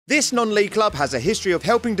This non-league club has a history of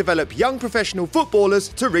helping develop young professional footballers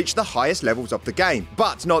to reach the highest levels of the game.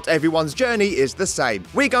 But not everyone's journey is the same.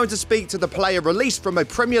 We're going to speak to the player released from a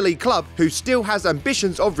Premier League club who still has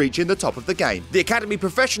ambitions of reaching the top of the game, the academy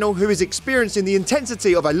professional who is experiencing the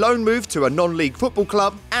intensity of a loan move to a non-league football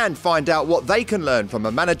club, and find out what they can learn from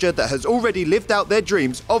a manager that has already lived out their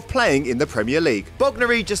dreams of playing in the Premier League. Bognor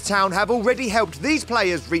Regis Town have already helped these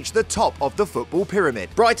players reach the top of the football pyramid.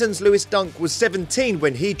 Brighton's Lewis Dunk was 17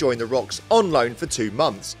 when he joined the Rocks on loan for 2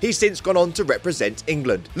 months. He's since gone on to represent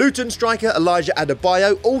England. Luton striker Elijah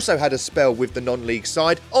Adebayo also had a spell with the non-league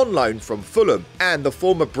side on loan from Fulham. And the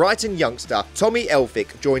former Brighton youngster Tommy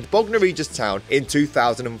Elphick joined Bognor Regis Town in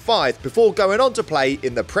 2005 before going on to play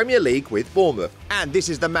in the Premier League with Bournemouth. And this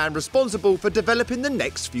is the man responsible for developing the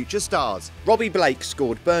next future stars. Robbie Blake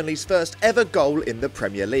scored Burnley's first ever goal in the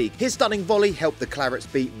Premier League. His stunning volley helped the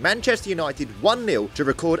Clarets beat Manchester United 1-0 to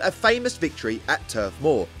record a famous victory at Turf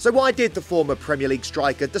Moor. So why did the former Premier League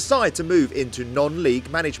striker decide to move into non-league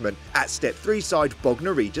management at Step 3 side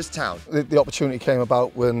Bognor Regis Town? The opportunity came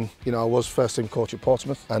about when I was first team coach at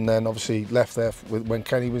Portsmouth, and then obviously left there when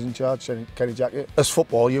Kenny was in charge, Kenny Jackett. As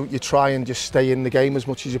football, you try and just stay in the game as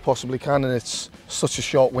much as you possibly can, and it's such a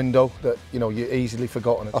short window that you're easily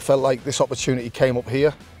forgotten. I felt like this opportunity came up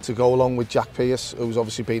here to go along with Jack Pearce, who's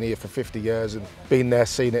obviously been here for 50 years and been there,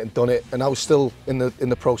 seen it and done it. And I was still in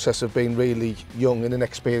the process of being really young and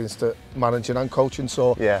inexperienced at managing and coaching.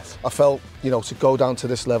 So yes, I felt to go down to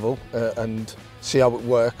this level and see how it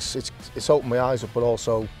works. It's opened my eyes up, but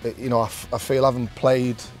also I feel having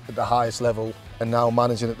played at the highest level and now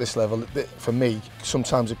managing at this level, for me,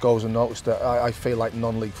 sometimes it goes unnoticed that I feel like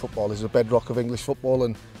non-league football is a bedrock of English football,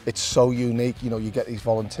 and it's so unique. You get these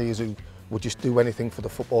volunteers who would just do anything for the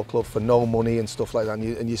football club for no money and stuff like that,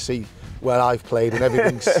 and you see where I've played and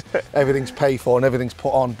everything's paid for and everything's put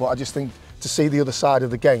on. But I just think to see the other side of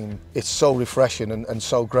the game, it's so refreshing and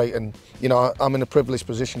so great. And I'm in a privileged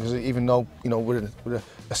position because even though we're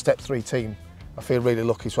a Step 3 team, I feel really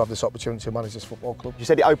lucky to have this opportunity to manage this football club. You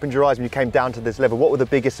said it opened your eyes when you came down to this level. What were the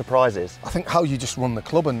biggest surprises? I think how you just run the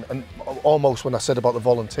club, and almost when I said about the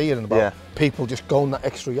volunteer and about people just going that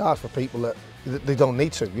extra yard for people that they don't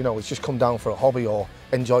need to. It's just come down for a hobby or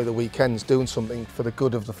enjoy the weekends, doing something for the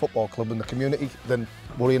good of the football club and the community, than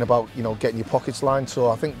worrying about getting your pockets lined. So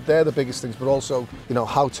I think they're the biggest things, but also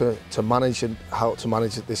how to manage and how to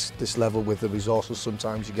manage at this level with the resources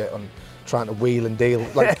sometimes you get on trying to wheel and deal,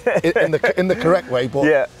 like in the correct way.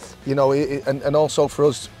 But and also for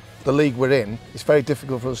us, the league we're in, it's very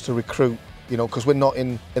difficult for us to recruit. Because we're not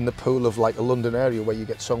in the pool of like a London area where you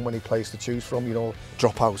get so many players to choose from,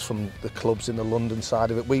 dropouts from the clubs in the London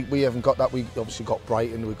side of it. We haven't got that. We obviously got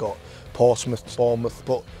Brighton, we've got Portsmouth, Bournemouth,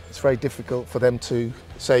 but it's very difficult for them to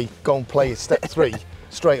say, go and play at Step 3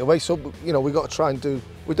 straight away. So, we've got to try and do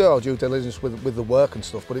our due diligence with the work and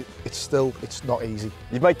stuff, but it's not easy.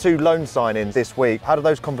 You've made 2 loan signings this week. How do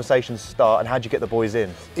those conversations start and how do you get the boys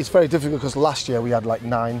in? It's very difficult because last year we had like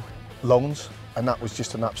 9 loans. And that was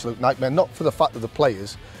just an absolute nightmare. Not for the fact of the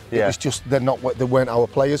players, it was just they weren't our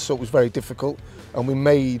players, so it was very difficult. And we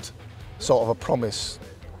made sort of a promise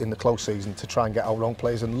in the close season to try and get our own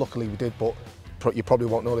players, and luckily we did. But you probably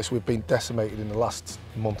won't know this, we've been decimated in the last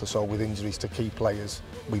month or so with injuries to key players.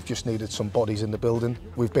 We've just needed some bodies in the building.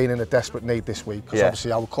 We've been in a desperate need this week because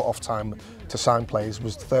obviously our cut-off time to sign players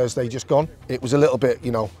was Thursday just gone. It was a little bit,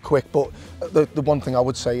 quick, but the one thing I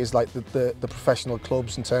would say is like the professional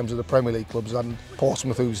clubs in terms of the Premier League clubs, and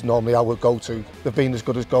Portsmouth, who's normally our go-to, they've been as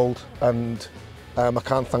good as gold, and I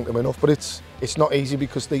can't thank them enough. But it's not easy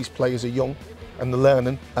because these players are young and they're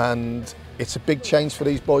learning, and it's a big change for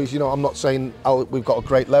these boys. I'm not saying we've got a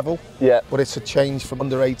great level, but it's a change from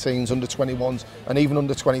under 18s, under 21s, and even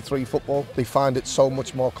under 23 football. They find it so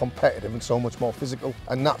much more competitive and so much more physical.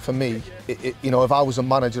 And that, for me, if I was a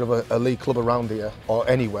manager of a league club around here or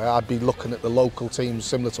anywhere, I'd be looking at the local teams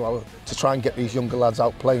similar to ours to try and get these younger lads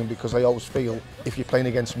out playing, because I always feel if you're playing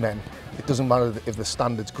against men, it doesn't matter if the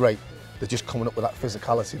standard's great. They're just coming up with that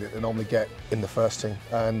physicality that they normally get in the first team,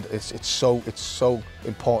 and it's so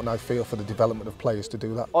important, I feel, for the development of players to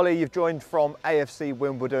do that. Ollie, you've joined from AFC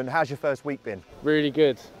Wimbledon. How's your first week been? Really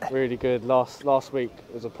good, really good. Last week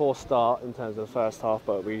was a poor start in terms of the first half,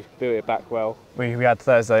 but we built it back well. We had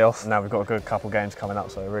Thursday off, and now we've got a good couple games coming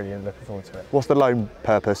up, so really looking forward to it. What's the loan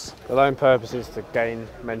purpose? The loan purpose is to gain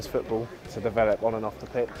men's football, to develop on and off the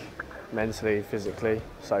pitch, mentally, physically,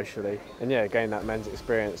 socially, and gain that men's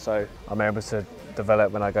experience, so I'm able to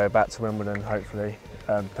develop when I go back to Wimbledon, hopefully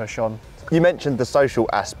push on. You mentioned the social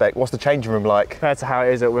aspect. What's the changing room like? Compared to how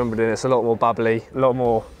it is at Wimbledon, it's a lot more bubbly, a lot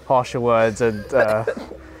more harsher words and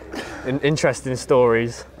interesting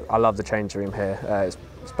stories. I love the changing room here. It's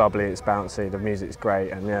It's bubbly, it's bouncy, the music's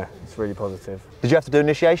great, and yeah, it's really positive. Did you have to do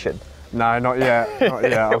initiation? No, not yet. Not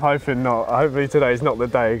yet. I'm hoping not. Hopefully today's not the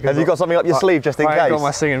day. Have you got something up your sleeve just in case? I ain't got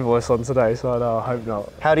my singing voice on today, so no, I hope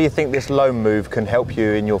not. How do you think this loan move can help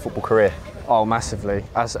you in your football career? Oh, massively.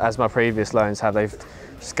 As my previous loans have, they've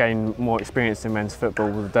just gained more experience in men's football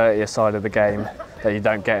with the dirtier side of the game that you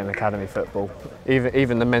don't get in academy football.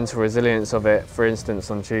 Even the mental resilience of it, for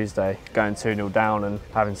instance, on Tuesday, going 2-0 down and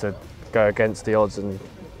having to go against the odds and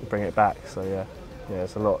bring it back. So yeah,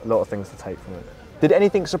 it's a lot of things to take from it. Did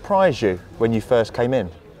anything surprise you when you first came in?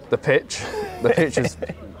 The pitch. The pitch is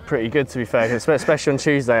pretty good, to be fair, especially on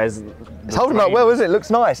Tuesday. It's holding up well, isn't it?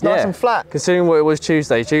 Looks nice and flat. Considering what it was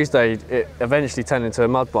Tuesday, it eventually turned into a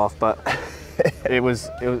mud bath, but it was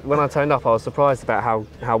when I turned up, I was surprised about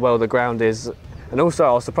how well the ground is. And also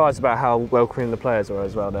I was surprised about how welcoming the players were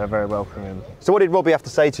as well. They're very welcoming. So what did Robbie have to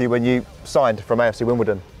say to you when you signed from AFC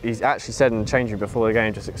Wimbledon? He's actually said in the change room before the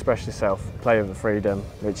game, just express yourself, play with the freedom,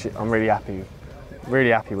 which I'm really happy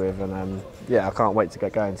with, and yeah, I can't wait to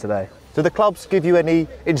get going today. Do the clubs give you any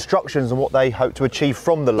instructions on what they hope to achieve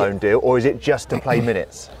from the loan deal, or is it just to play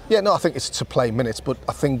minutes? Yeah, no, I think it's to play minutes, but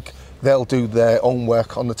I think they'll do their own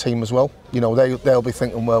work on the team as well. You know, they'll be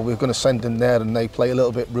thinking, well, we're going to send them there, and they play a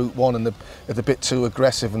little bit route one, and they're a bit too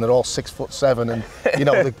aggressive, and they're all 6'7", and you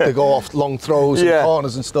know they go off long throws and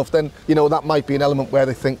corners and stuff. Then you know that might be an element where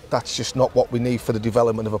they think that's just not what we need for the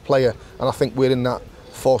development of a player. And I think we're in that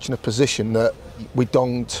fortunate position that we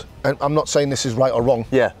don't, and I'm not saying this is right or wrong.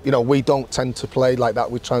 Yeah. You know, we don't tend to play like that.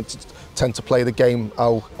 We tend to play the game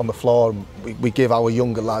out on the floor, and we give our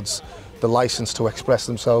younger lads the license to express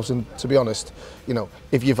themselves. And to be honest, you know,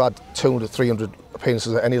 if you've had 200, 300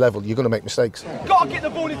 appearances at any level, you're going to make mistakes. Got to get the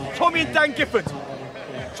ball into Tommy and Dan Gifford.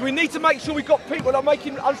 So we need to make sure we've got people that are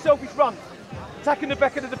making unselfish runs, attacking the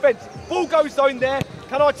back of the defence. Ball goes in there.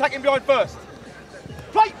 Can I attack him behind first?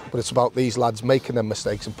 Play. But it's about these lads making them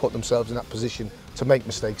mistakes and putting themselves in that position to make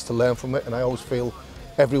mistakes, to learn from it. And I always feel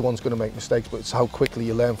everyone's going to make mistakes, but it's how quickly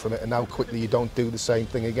you learn from it and how quickly you don't do the same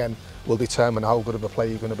thing again will determine how good of a player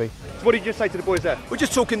you're going to be. So what did you just say to the boys there? We're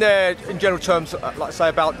just talking there in general terms, like I say,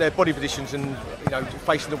 about their body positions and, you know,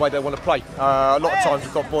 facing the way they want to play. A lot of times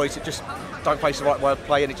we've got boys that just don't face the right way of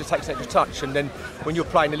play, and it just takes an extra touch. And then when you're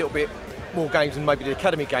playing a little bit more games than maybe the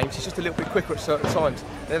academy games, it's just a little bit quicker at certain times.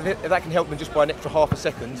 And if that can help them just by an extra half a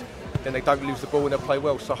second, then they don't lose the ball and they'll play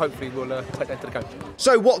well. So hopefully we'll take that to the game.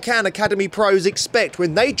 So what can academy pros expect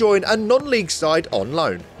when they join a non-league side on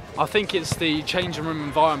loan? I think it's the changing room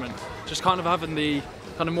environment, just kind of having the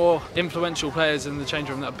kind of more influential players in the change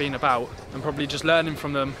room that have been about, and probably just learning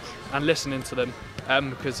from them and listening to them,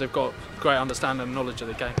 because they've got great understanding and knowledge of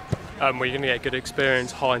the game. We're going to get good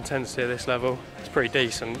experience, high intensity at this level. It's pretty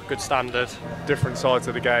decent, good standard. Different sides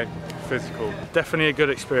of the game, physical. Definitely a good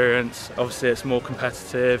experience. Obviously it's more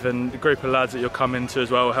competitive, and the group of lads that you'll come into as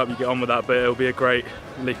well will help you get on with that, but it'll be a great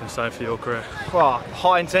leaping stone for your career. Well,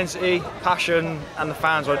 high intensity, passion, and the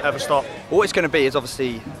fans won't ever stop. What it's going to be is,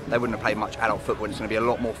 obviously they wouldn't have played much adult football, and it's going to be a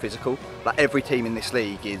lot more physical. Like every team in this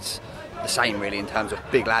league is the same really in terms of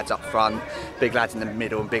big lads up front, big lads in the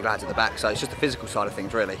middle and big lads at the back, so it's just the physical side of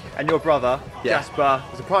things really. And your brother, Jasper,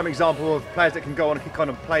 is a prime example of players that can go on and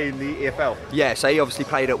kind of play in the EFL. Yeah, so he obviously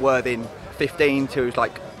played at Worthing 15 to he was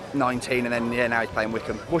like 19, and then now he's playing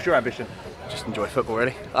Wickham. What's your ambition? Just enjoy football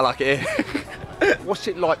really, I like it here. What's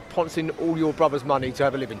it like pouncing all your brother's money to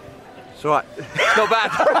have a living? It's all right, it's not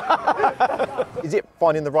bad. Is it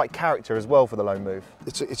finding the right character as well for the loan move?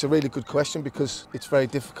 It's a really good question, because it's very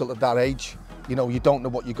difficult at that age. You know, you don't know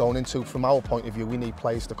what you're going into. From our point of view, we need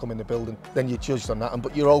players to come in the building, then you're judged on that.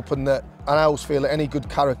 But you're open that, and I always feel that any good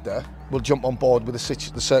character will jump on board with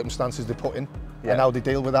the circumstances they put in and how they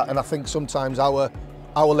deal with that. And I think sometimes our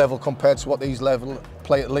level compared to what these level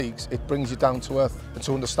play at leagues, it brings you down to earth, and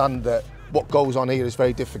to understand that what goes on here is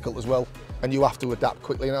very difficult as well, and you have to adapt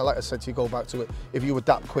quickly. And like I said to you, go back to it, if you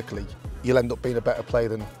adapt quickly, you'll end up being a better player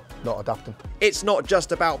than not adapting. It's not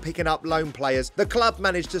just about picking up loan players. The club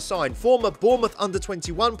managed to sign former Bournemouth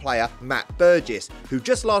under-21 player Matt Burgess, who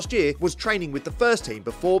just last year was training with the first team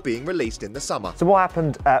before being released in the summer. So what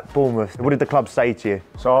happened at Bournemouth? What did the club say to you?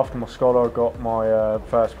 So after my scholar, I got my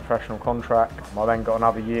first professional contract. I then got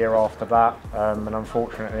another year after that, and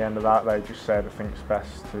unfortunately at the end of that they just said, I think it's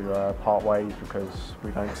best to part ways, because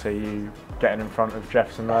we don't see you getting in front of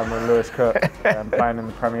Jefferson Lerma and Lewis Cook playing in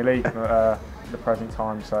the Premier League at the present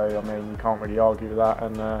time. So I mean, you can't really argue with that.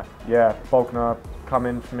 And yeah, Bognor come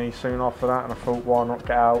in for me soon after that, and I thought, why not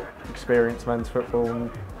get out, experience men's football, and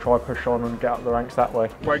try push on and get up the ranks that way.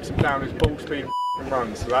 Breaks it down as ball speed and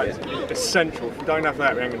runs, so that is essential. If you don't have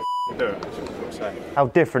that, we ain't going to do it. So. How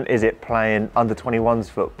different is it playing under-21s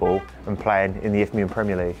football and playing in the Isthmian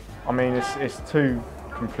Premier League? I mean, it's two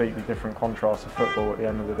completely different contrasts of football at the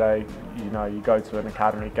end of the day. You know, you go to an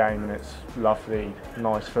academy game and it's lovely,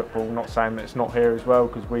 nice football. Not saying that it's not here as well,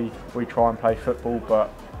 because we try and play football,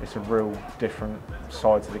 but it's a real different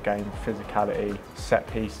side to the game. Physicality, set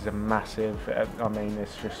pieces are massive. I mean,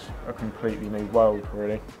 it's just a completely new world,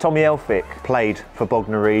 really. Tommy Elphick played for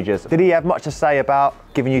Bognor Regis. Did he have much to say about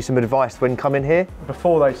giving you some advice when coming here?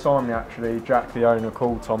 Before they signed me, actually, Jack, the owner,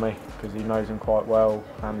 called Tommy because he knows him quite well,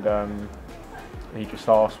 and he just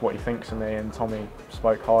asked what he thinks of me, and Tommy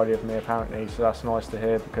spoke highly of me apparently, so that's nice to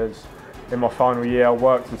hear, because in my final year I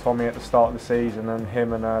worked with Tommy at the start of the season, and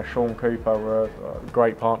him and Sean Cooper were a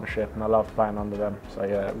great partnership, and I loved playing under them, so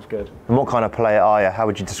yeah, it was good. And what kind of player are you? How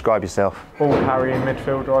would you describe yourself? Ball carrying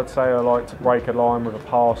midfielder, I'd say. I like to break a line with a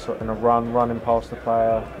pass and a running past the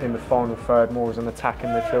player. In the final third, more as an attacking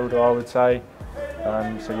midfielder, I would say.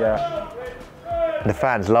 So yeah. And the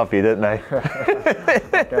fans love you, don't they?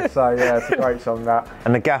 I guess so, yeah, it's a great song, that.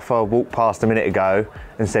 And the gaffer walked past a minute ago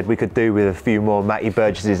and said we could do with a few more Matty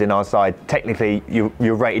Burgesses in our side. Technically,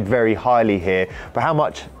 you're rated very highly here, but how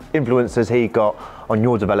much influence has he got on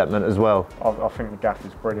your development as well? I think the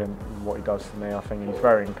gaffer's brilliant in what he does to me. I think he's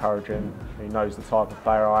very encouraging. He knows the type of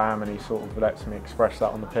player I am, and he sort of lets me express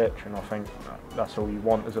that on the pitch, and I think that's all you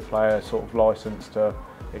want as a player, sort of licence to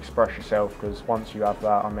express yourself, because once you have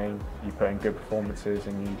that, I mean, you put in good performances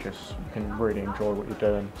and you can really enjoy what you're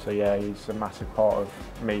doing. So yeah, he's a massive part of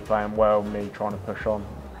me playing well, me trying to push on,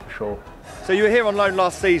 for sure. So you were here on loan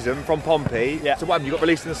last season from Pompey. Yeah. So what happened? You got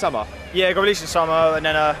released in the summer? Yeah, I got released in the summer, and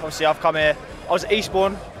then obviously I've come here. I was at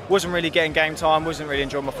Eastbourne, wasn't really getting game time, wasn't really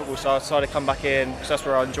enjoying my football, so I decided to come back in because that's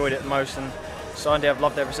where I enjoyed it the most, and Sunday I've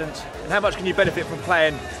loved it ever since. And how much can you benefit from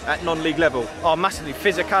playing at non-league level? Oh, massively.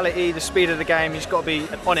 Physicality, the speed of the game, you've got to be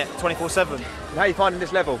on it 24/7. And how are you finding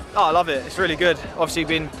this level? Oh, I love it. It's really good. Obviously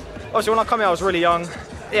when I come here I was really young.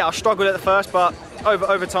 Yeah, I struggled at the first, but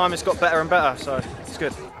over time it's got better and better, so it's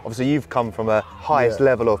good. Obviously you've come from a highest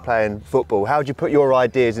level of playing football. How do you put your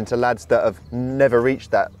ideas into lads that have never reached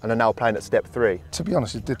that and are now playing at step 3? To be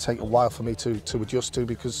honest, it did take a while for me to adjust to,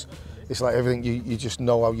 because it's like everything, you just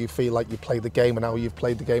know how you feel like you play the game and how you've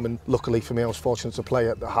played the game, and luckily for me I was fortunate to play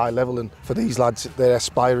at the high level, and for these lads they're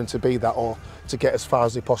aspiring to be that or to get as far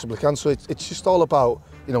as they possibly can. So it's just all about,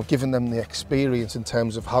 you know, giving them the experience in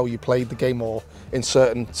terms of how you played the game, or in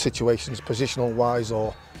certain situations positional wise,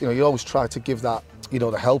 or you know, you always try to give that, you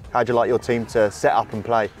know, the help. How do you like your team to set up and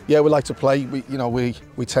play? Yeah, we like to play.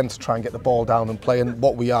 We tend to try and get the ball down and play, and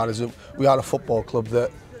what we are is we are a football club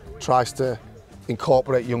that tries to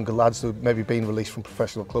incorporate younger lads who've maybe been released from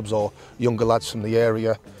professional clubs, or younger lads from the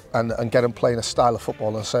area, and get them playing a style of football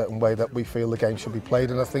in a certain way that we feel the game should be played.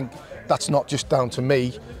 And I think that's not just down to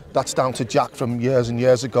me, that's down to Jack from years and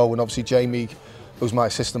years ago, and obviously Jamie, who's my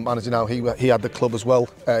assistant manager now, he had the club as well.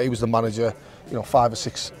 He was the manager, you know, 5 or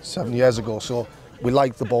 6, 7 years ago. So we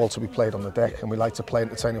like the ball to be played on the deck, and we like to play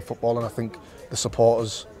entertaining football, and I think the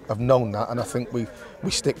supporters have known that, and I think we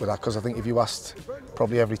stick with that, because I think if you asked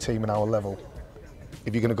probably every team in our level,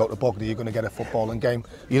 if you're going to go to Bognor, you're going to get a footballing game.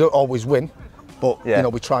 You don't always win, but you know,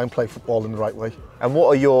 we try and play football in the right way. And what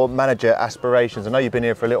are your manager aspirations? I know you've been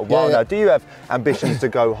here for a little while now. Do you have ambitions to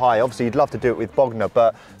go high? Obviously you'd love to do it with Bognor,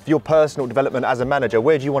 but for your personal development as a manager,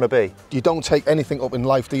 where do you want to be? You don't take anything up in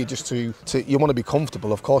life, do you? Just to you want to be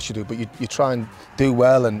comfortable, of course you do, but you try and do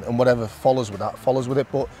well, and whatever follows with that, follows with it.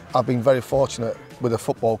 But I've been very fortunate with a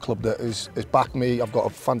football club that has backed me. I've got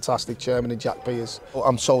a fantastic chairman in Jack Pearce.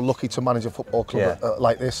 I'm so lucky to manage a football club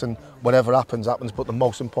like this, and whatever happens, happens. But the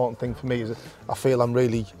most important thing for me is I feel I'm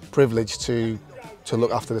really privileged to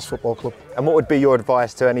look after this football club. And what would be your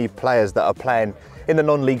advice to any players that are playing in the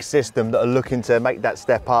non-league system that are looking to make that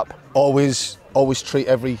step up? Always treat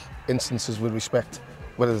every instances with respect,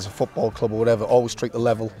 whether it's a football club or whatever. Always treat the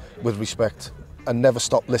level with respect, and never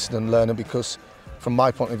stop listening and learning, because from my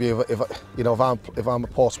point of view, if I'm a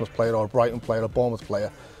Portsmouth player or a Brighton player or a Bournemouth player,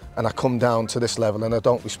 and I come down to this level and I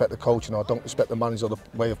don't respect the coaching, or I don't respect the manager or the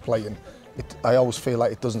way of playing, I always feel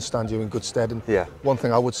like it doesn't stand you in good stead. And one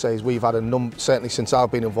thing I would say is we've had certainly since I've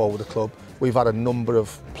been involved with the club, we've had a number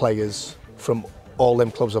of players from all them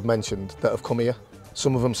clubs I've mentioned that have come here.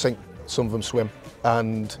 Some of them sink, some of them swim.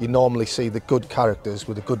 And you normally see the good characters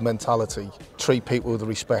with a good mentality, treat people with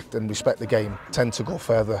respect and respect the game, tend to go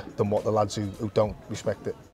further than what the lads who don't respect it.